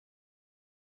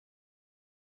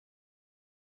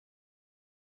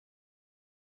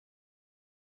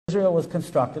Israel was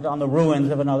constructed on the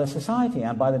ruins of another society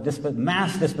and by the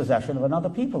mass dispossession of another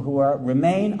people who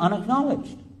remain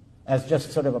unacknowledged as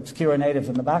just sort of obscure natives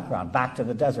in the background, back to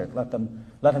the desert, let them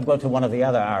go to one of the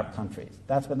other Arab countries.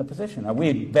 That's been the position. And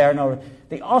we bear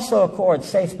the Oslo Accords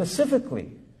say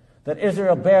specifically that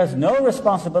Israel bears no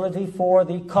responsibility for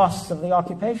the costs of the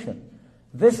occupation.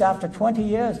 This after 20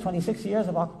 years, 26 years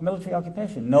of military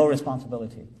occupation, no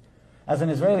responsibility. As an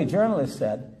Israeli journalist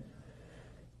said,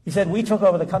 he said, we took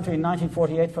over the country in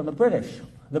 1948 from the British.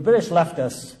 The British left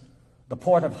us the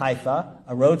port of Haifa,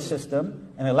 a road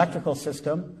system, an electrical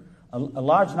system, a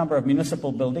large number of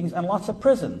municipal buildings, and lots of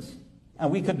prisons. And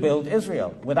we could build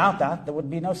Israel. Without that, there would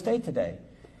be no state today.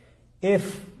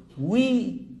 If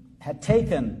we had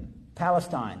taken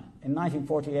Palestine in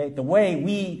 1948 the way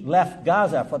we left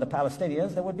Gaza for the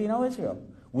Palestinians, there would be no Israel.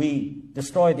 We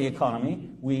destroyed the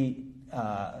economy. We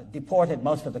deported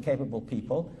most of the capable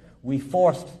people. We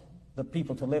forced the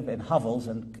people to live in hovels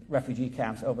and refugee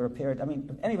camps over a period. I mean,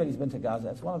 if anybody's been to Gaza,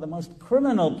 it's one of the most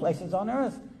criminal places on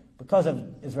earth because of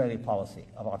Israeli policy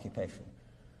of occupation.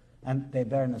 And they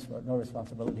bear no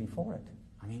responsibility for it.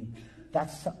 I mean,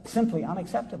 that's simply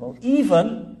unacceptable,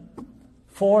 even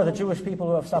for the Jewish people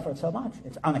who have suffered so much.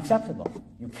 It's unacceptable.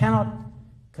 You cannot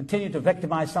continue to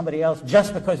victimize somebody else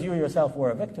just because you yourself were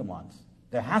a victim once.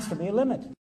 There has to be a limit.